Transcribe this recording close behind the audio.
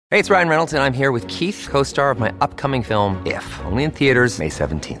Hey, it's Ryan Reynolds, and I'm here with Keith, co-star of my upcoming film, If, only in theaters May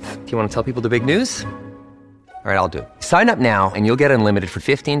 17th. Do you want to tell people the big news? All right, I'll do it. Sign up now and you'll get unlimited for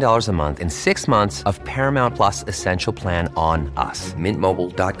 $15 a month and 6 months of Paramount Plus Essential Plan on us.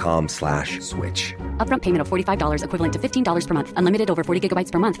 MintMobile.com/switch. Upfront payment of $45 equivalent to $15 per month. Unlimited over 40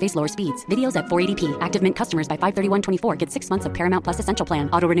 gigabytes per month. Face lower speeds. Videos at 480p. Active Mint customers by 531.24 get 6 months of Paramount Plus Essential Plan.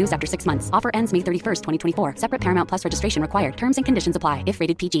 Auto renews after 6 months. Offer ends May 31st, 2024. Separate Paramount Plus registration required. Terms and conditions apply if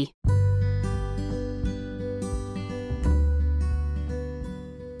rated PG.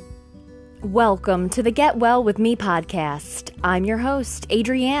 Welcome to the Get Well With Me podcast. I'm your host,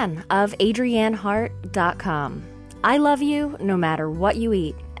 Adrienne of AdrienneHart.com. I love you no matter what you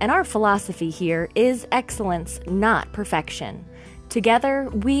eat, and our philosophy here is excellence, not perfection. Together,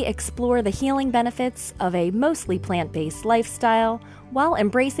 we explore the healing benefits of a mostly plant-based lifestyle while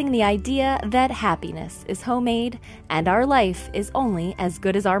embracing the idea that happiness is homemade and our life is only as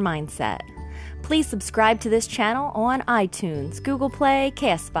good as our mindset. Please subscribe to this channel on iTunes, Google Play,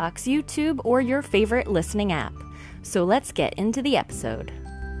 Castbox, YouTube, or your favorite listening app. So let's get into the episode.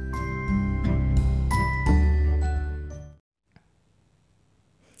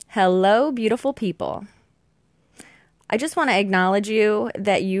 Hello, beautiful people. I just want to acknowledge you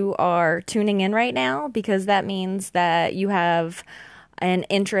that you are tuning in right now, because that means that you have an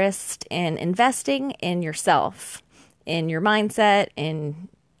interest in investing in yourself, in your mindset, in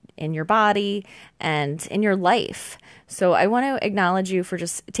your body, and in your life. So I want to acknowledge you for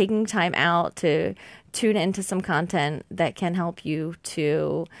just taking time out to tune into some content that can help you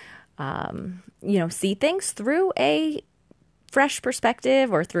to, see things through a fresh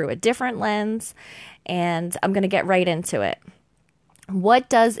perspective or through a different lens. And I'm going to get right into it. What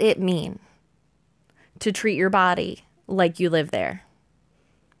does it mean to treat your body like you live there?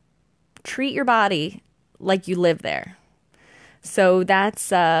 Treat your body like you live there. So that's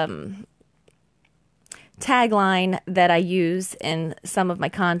tagline that I use in some of my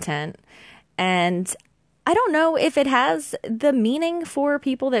content. And I don't know if it has the meaning for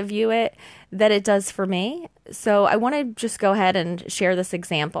people that view it that it does for me. So I want to just go ahead and share this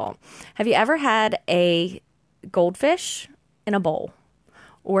example. Have you ever had a goldfish in a bowl?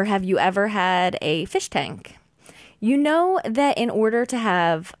 Or have you ever had a fish tank? You know that in order to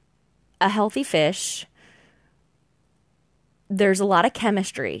have a healthy fish, there's a lot of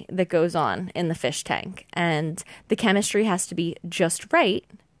chemistry that goes on in the fish tank, and the chemistry has to be just right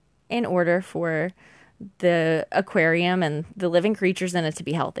in order for the aquarium and the living creatures in it to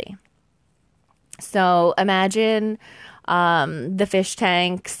be healthy. So imagine the fish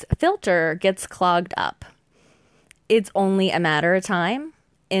tank's filter gets clogged up. It's only a matter of time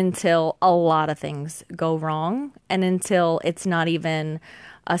until a lot of things go wrong, and until it's not even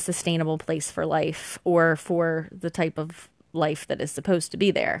a sustainable place for life or for the type of life that is supposed to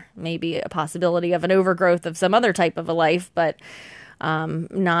be there. Maybe a possibility of an overgrowth of some other type of a life, but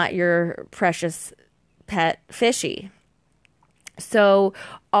not your precious pet fishy. So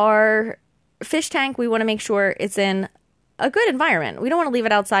our fish tank, we want to make sure it's in a good environment. We don't want to leave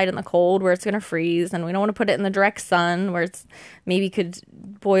it outside in the cold where it's going to freeze, and we don't want to put it in the direct sun where it's maybe could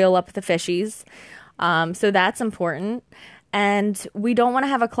boil up the fishies. So that's important. And we don't want to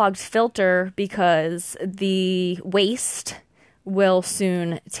have a clogged filter because the waste will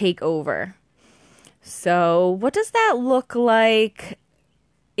soon take over. So what does that look like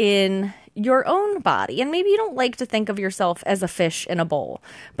in your own body? And maybe you don't like to think of yourself as a fish in a bowl,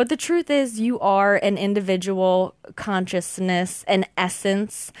 but the truth is you are an individual consciousness, an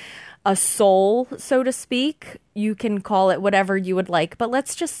essence, a soul, so to speak. You can call it whatever you would like, but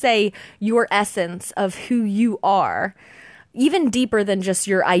let's just say your essence of who you are, even deeper than just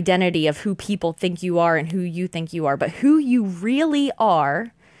your identity of who people think you are and who you think you are, but who you really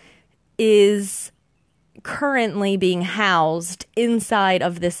are is currently being housed inside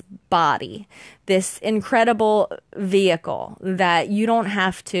of this body, this incredible vehicle that you don't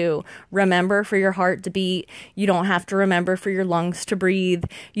have to remember for your heart to beat. You don't have to remember for your lungs to breathe.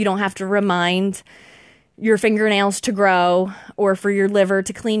 You don't have to remind your fingernails to grow or for your liver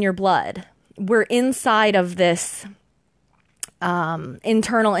to clean your blood. We're inside of this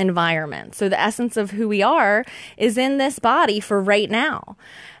internal environment. So the essence of who we are is in this body for right now.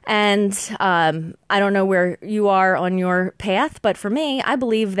 And I don't know where you are on your path, but for me, I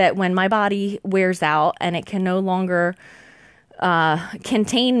believe that when my body wears out and it can no longer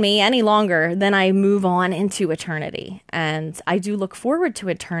contain me any longer, then I move on into eternity. And I do look forward to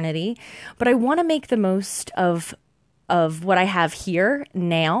eternity, but I want to make the most of what I have here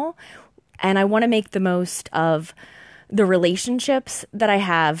now. And I want to make the most of the relationships that I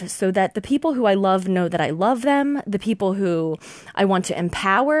have so that the people who I love know that I love them. The people who I want to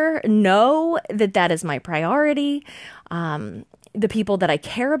empower know that that is my priority. The people that I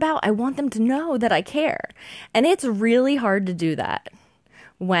care about, I want them to know that I care. And it's really hard to do that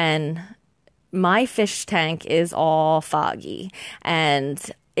when my fish tank is all foggy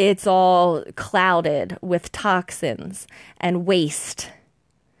and it's all clouded with toxins and waste.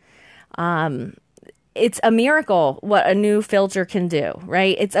 It's a miracle what a new filter can do,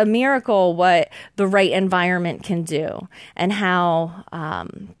 right? It's a miracle what the right environment can do, and how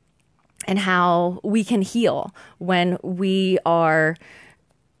we can heal when we are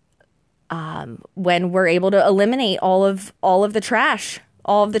when we're able to eliminate all of the trash.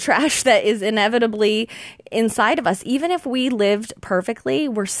 All of the trash that is inevitably inside of us. Even if we lived perfectly,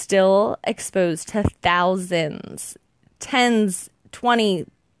 we're still exposed to thousands, tens, 20,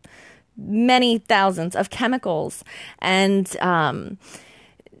 many thousands of chemicals and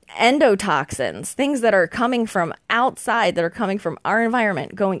endotoxins, things that are coming from outside, that are coming from our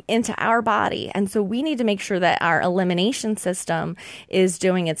environment, going into our body. And so we need to make sure that our elimination system is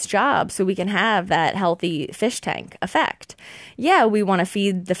doing its job so we can have that healthy fish tank effect. Yeah, we want to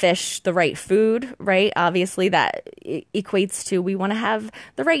feed the fish the right food, right? Obviously, that equates to we want to have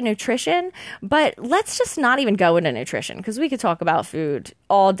the right nutrition, but let's just not even go into nutrition, because we could talk about food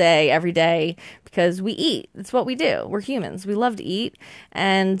all day, every day, because we eat. It's what we do. We're humans. We love to eat,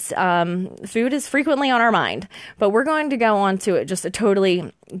 and food is frequently on our mind. But we're going to go on to just a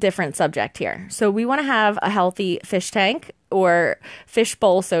totally different subject here. So we want to have a healthy fish tank, or fish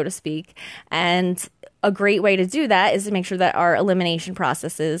bowl, so to speak, and a great way to do that is to make sure that our elimination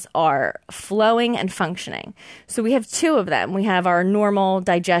processes are flowing and functioning. So we have two of them. We have our normal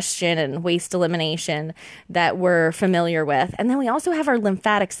digestion and waste elimination that we're familiar with. And then we also have our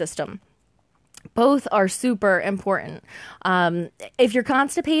lymphatic system. Both are super important. If you're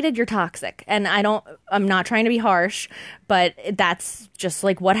constipated, you're toxic. And I'm not trying to be harsh, but that's just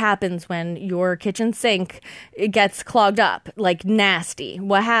like what happens when your kitchen sink gets clogged up, like nasty.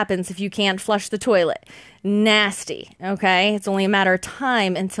 What happens if you can't flush the toilet? Nasty. Okay. It's only a matter of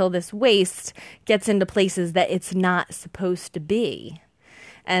time until this waste gets into places that it's not supposed to be.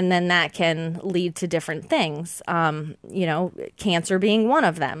 And then that can lead to different things, cancer being one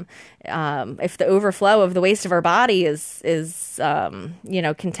of them. If the overflow of the waste of our body is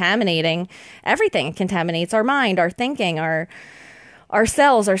contaminating everything, it contaminates our mind, our thinking, our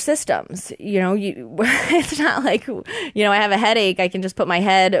cells, our systems. It's not like, I have a headache, I can just put my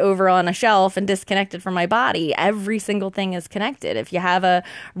head over on a shelf and disconnect it from my body. Every single thing is connected. If you have a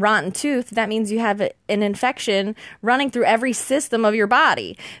rotten tooth, that means you have an infection running through every system of your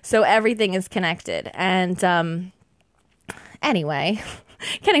body. So everything is connected. And anyway,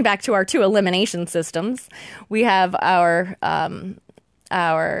 getting back to our two elimination systems, we have our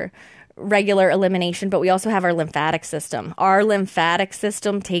regular elimination, but we also have our lymphatic system. Our lymphatic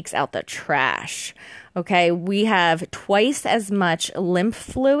system takes out the trash. Okay, we have twice as much lymph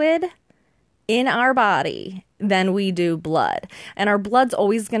fluid in our body than we do blood. And our blood's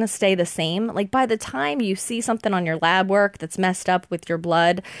always going to stay the same. Like by the time you see something on your lab work that's messed up with your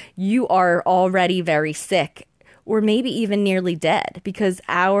blood, you are already very sick, or maybe even nearly dead, because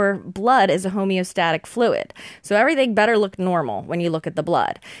our blood is a homeostatic fluid. So everything better look normal when you look at the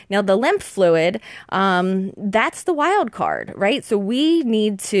blood. Now, the lymph fluid, that's the wild card, right? So we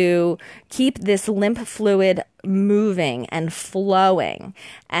need to keep this lymph fluid moving and flowing.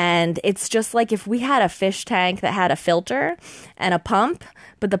 And it's just like if we had a fish tank that had a filter and a pump,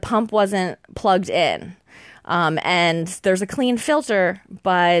 but the pump wasn't plugged in. And there's a clean filter,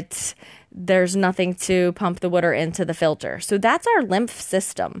 but there's nothing to pump the water into the filter. So that's our lymph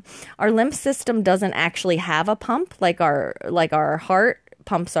system. Our lymph system doesn't actually have a pump like our heart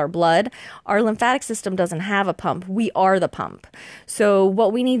pumps our blood. Our lymphatic system doesn't have a pump. We are the pump. So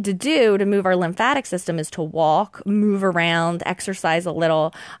what we need to do to move our lymphatic system is to walk, move around, exercise a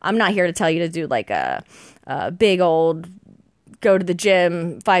little. I'm not here to tell you to do like a big old go to the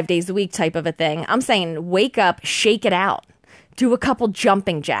gym 5 days a week type of a thing. I'm saying wake up, shake it out. Do a couple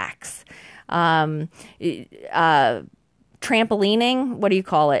jumping jacks. Trampolining, what do you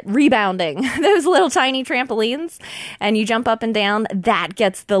call it? Rebounding, those little tiny trampolines, and you jump up and down, that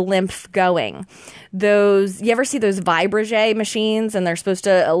gets the lymph going. You ever see those Vibrage machines, and they're supposed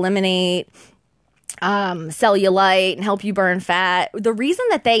to eliminate cellulite and help you burn fat? The reason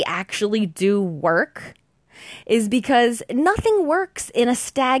that they actually do work is because nothing works in a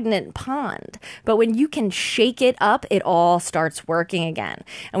stagnant pond. But when you can shake it up, it all starts working again.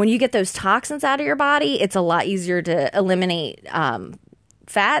 And when you get those toxins out of your body, it's a lot easier to eliminate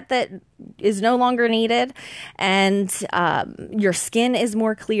fat that is no longer needed, and your skin is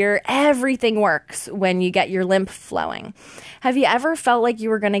more clear. Everything works when you get your lymph flowing. Have you ever felt like you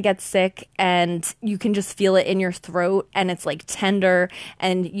were going to get sick and you can just feel it in your throat and it's like tender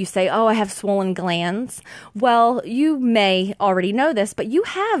and you say, oh, I have swollen glands? Well, you may already know this, but you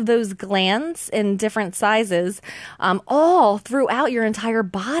have those glands in different sizes all throughout your entire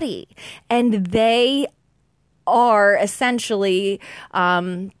body, and they are essentially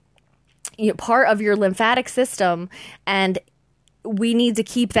part of your lymphatic system, and we need to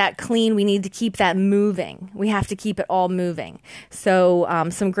keep that clean. We need to keep that moving. We have to keep it all moving. So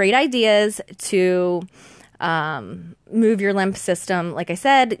some great ideas to move your lymph system. Like I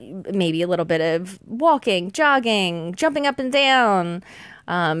said, maybe a little bit of walking, jogging, jumping up and down,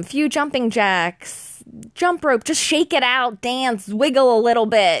 few jumping jacks, jump rope, just shake it out, dance, wiggle a little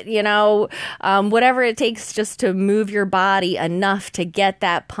bit, whatever it takes just to move your body enough to get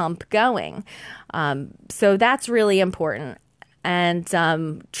that pump going. So that's really important. And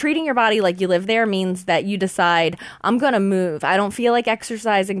treating your body like you live there means that you decide, I'm going to move. I don't feel like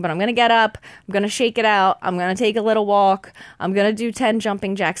exercising, but I'm going to get up. I'm going to shake it out. I'm going to take a little walk. I'm going to do 10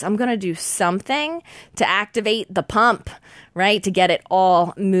 jumping jacks. I'm going to do something to activate the pump, right? To get it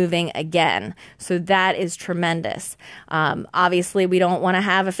all moving again. So that is tremendous. Obviously, we don't want to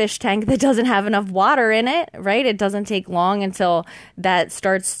have a fish tank that doesn't have enough water in it, right? It doesn't take long until that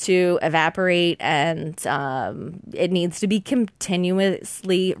starts to evaporate, and it needs to be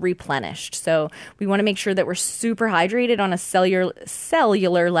continuously replenished. So we want to make sure that we're super hydrated on a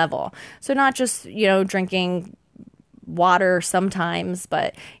cellular level. So not just, drinking water sometimes,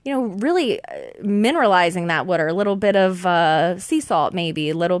 but really mineralizing that water, a little bit of sea salt, maybe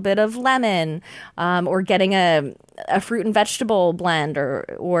a little bit of lemon, or getting a fruit and vegetable blend,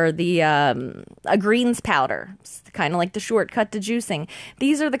 or the a greens powder, kind of like the shortcut to juicing.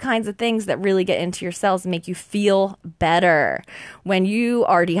 These are the kinds of things that really get into your cells and make you feel better. When you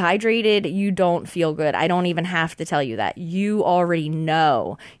are dehydrated, you don't feel good. I don't even have to tell you that. You already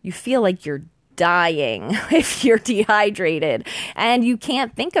know. You feel like you're dying if you're dehydrated, and you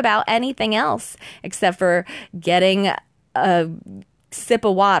can't think about anything else except for getting a sip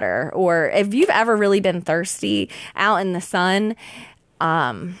of water. Or if you've ever really been thirsty out in the sun,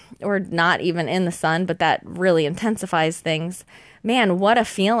 or not even in the sun, but that really intensifies things. Man, what a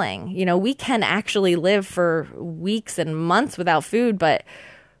feeling. We can actually live for weeks and months without food, but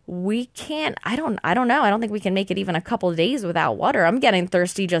we can't, I don't know. I don't think we can make it even a couple of days without water. I'm getting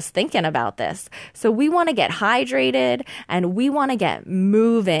thirsty just thinking about this. So we want to get hydrated, and we want to get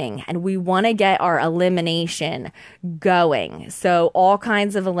moving, and we want to get our elimination going. So all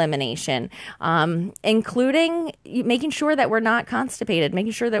kinds of elimination, including making sure that we're not constipated,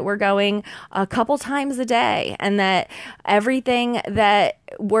 making sure that we're going a couple times a day, and that everything that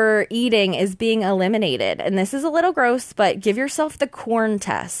we're eating is being eliminated. And this is a little gross, but give yourself the corn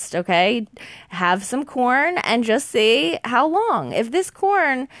test, okay? Have some corn and just see how long. If this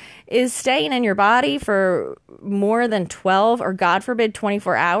corn is staying in your body for more than 12 or God forbid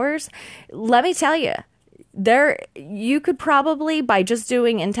 24 hours, let me tell you, you could probably, by just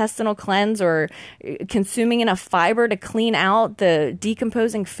doing intestinal cleanse or consuming enough fiber to clean out the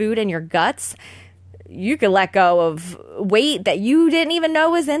decomposing food in your guts, you could let go of weight that you didn't even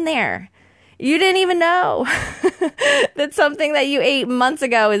know was in there. You didn't even know that something that you ate months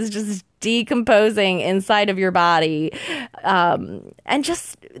ago is just decomposing inside of your body. And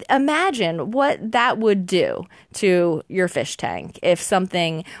just imagine what that would do to your fish tank if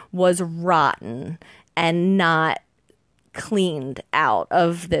something was rotten and not cleaned out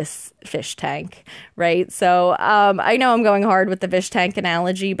of this fish tank, right? So I know I'm going hard with the fish tank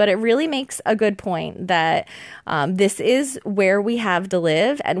analogy, but it really makes a good point that this is where we have to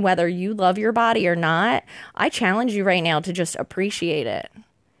live, and whether you love your body or not, I challenge you right now to just appreciate it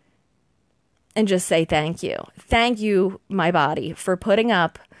and just say thank you. Thank you, my body, for putting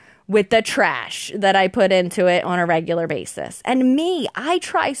up with the trash that I put into it on a regular basis. And me, I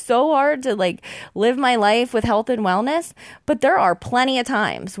try so hard to live my life with health and wellness, but there are plenty of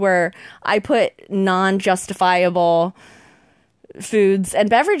times where I put non-justifiable foods and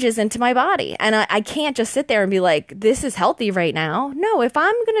beverages into my body. And I can't just sit there and be like, this is healthy right now. No, if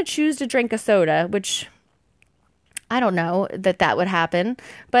I'm going to choose to drink a soda, which I don't know that would happen,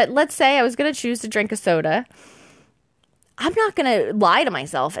 but let's say I was going to choose to drink a soda, I'm not going to lie to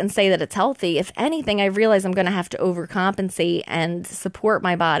myself and say that it's healthy. If anything, I realize I'm going to have to overcompensate and support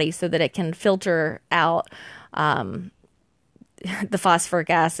my body so that it can filter out the phosphoric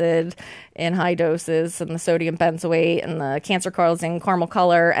acid in high doses, and the sodium benzoate, and the cancer-causing caramel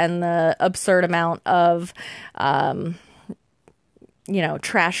color, and the absurd amount of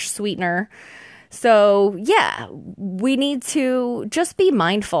trash sweetener. So yeah, we need to just be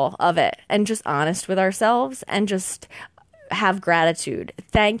mindful of it and just honest with ourselves and just have gratitude.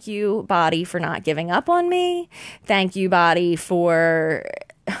 Thank you, body, for not giving up on me. Thank you, body, for,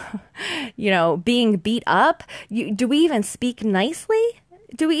 being beat up. Do we even speak nicely?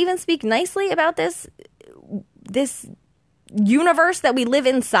 Do we even speak nicely about this universe that we live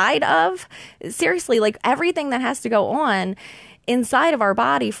inside of? Seriously, like everything that has to go on inside of our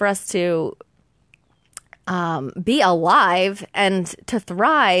body for us to be alive and to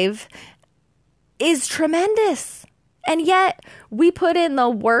thrive is tremendous. And yet we put in the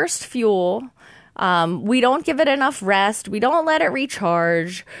worst fuel. We don't give it enough rest. We don't let it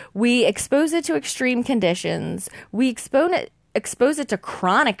recharge. We expose it to extreme conditions. We expose it to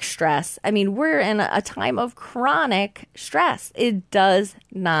chronic stress. I mean, we're in a time of chronic stress. It does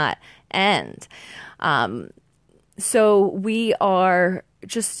not end. So we are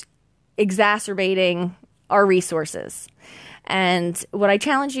just exacerbating our resources. And what I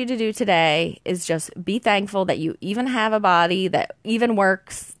challenge you to do today is just be thankful that you even have a body that even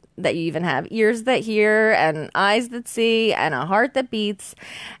works, that you even have ears that hear and eyes that see and a heart that beats,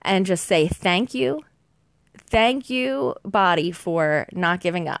 and just say thank you. Thank you, body, for not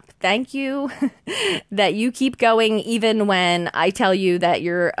giving up. Thank you that you keep going even when I tell you that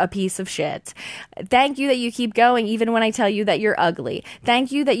you're a piece of shit. Thank you that you keep going even when I tell you that you're ugly.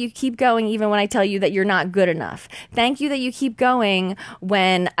 Thank you that you keep going even when I tell you that you're not good enough. Thank you that you keep going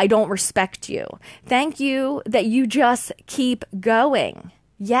when I don't respect you. Thank you that you just keep going.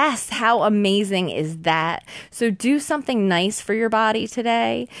 Yes, how amazing is that? So do something nice for your body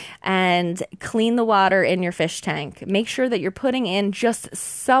today and clean the water in your fish tank. Make sure that you're putting in just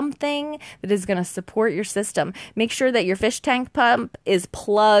something that is going to support your system. Make sure that your fish tank pump is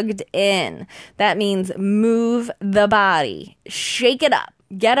plugged in. That means move the body. Shake it up.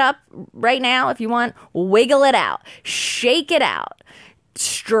 Get up right now if you want. Wiggle it out. Shake it out.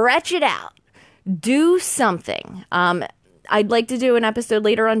 Stretch it out. Do something. I'd like to do an episode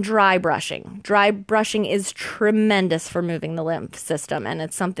later on dry brushing. Dry brushing is tremendous for moving the lymph system, and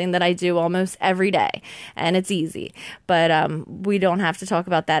it's something that I do almost every day, and it's easy. But we don't have to talk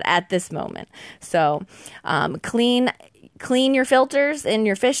about that at this moment. So clean your filters in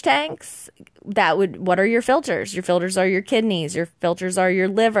your fish tanks. What are your filters? Your filters are your kidneys. Your filters are your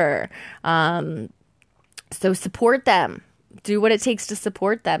liver. So support them. Do what it takes to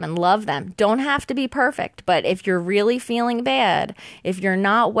support them and love them. Don't have to be perfect, but if you're really feeling bad, if you're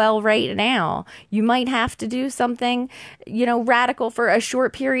not well right now, you might have to do something, radical for a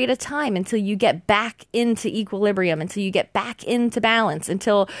short period of time until you get back into equilibrium, until you get back into balance,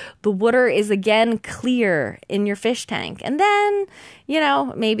 until the water is again clear in your fish tank. And then,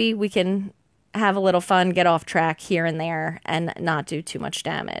 maybe we can have a little fun, get off track here and there and not do too much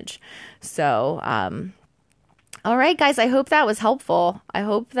damage. So, all right, guys, I hope that was helpful. I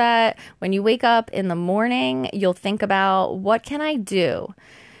hope that when you wake up in the morning, you'll think about what can I do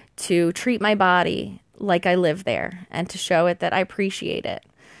to treat my body like I live there and to show it that I appreciate it.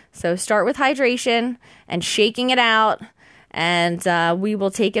 So start with hydration and shaking it out, and we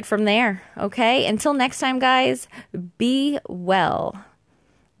will take it from there. Okay, until next time, guys, be well.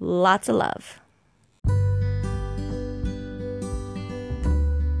 Lots of love.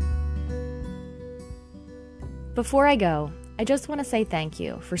 Before I go, I just want to say thank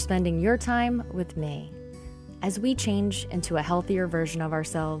you for spending your time with me. As we change into a healthier version of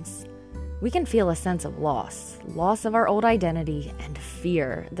ourselves, we can feel a sense of loss of our old identity, and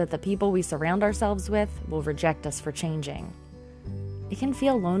fear that the people we surround ourselves with will reject us for changing. It can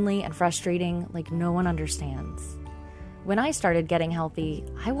feel lonely and frustrating, like no one understands. When I started getting healthy,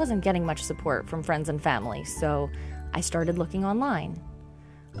 I wasn't getting much support from friends and family, so I started looking online.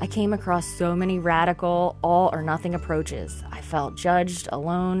 I came across so many radical, all or nothing approaches. I felt judged,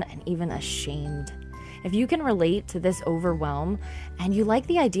 alone, and even ashamed. If you can relate to this overwhelm, and you like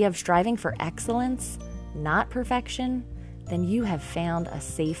the idea of striving for excellence, not perfection, then you have found a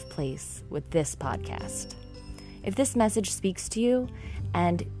safe place with this podcast. If this message speaks to you,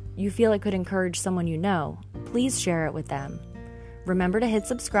 and you feel it could encourage someone you know, please share it with them. Remember to hit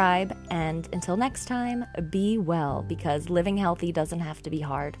subscribe, and until next time, be well, because living healthy doesn't have to be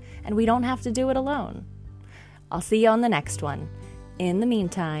hard, and we don't have to do it alone. I'll see you on the next one. In the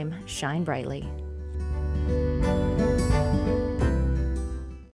meantime, shine brightly.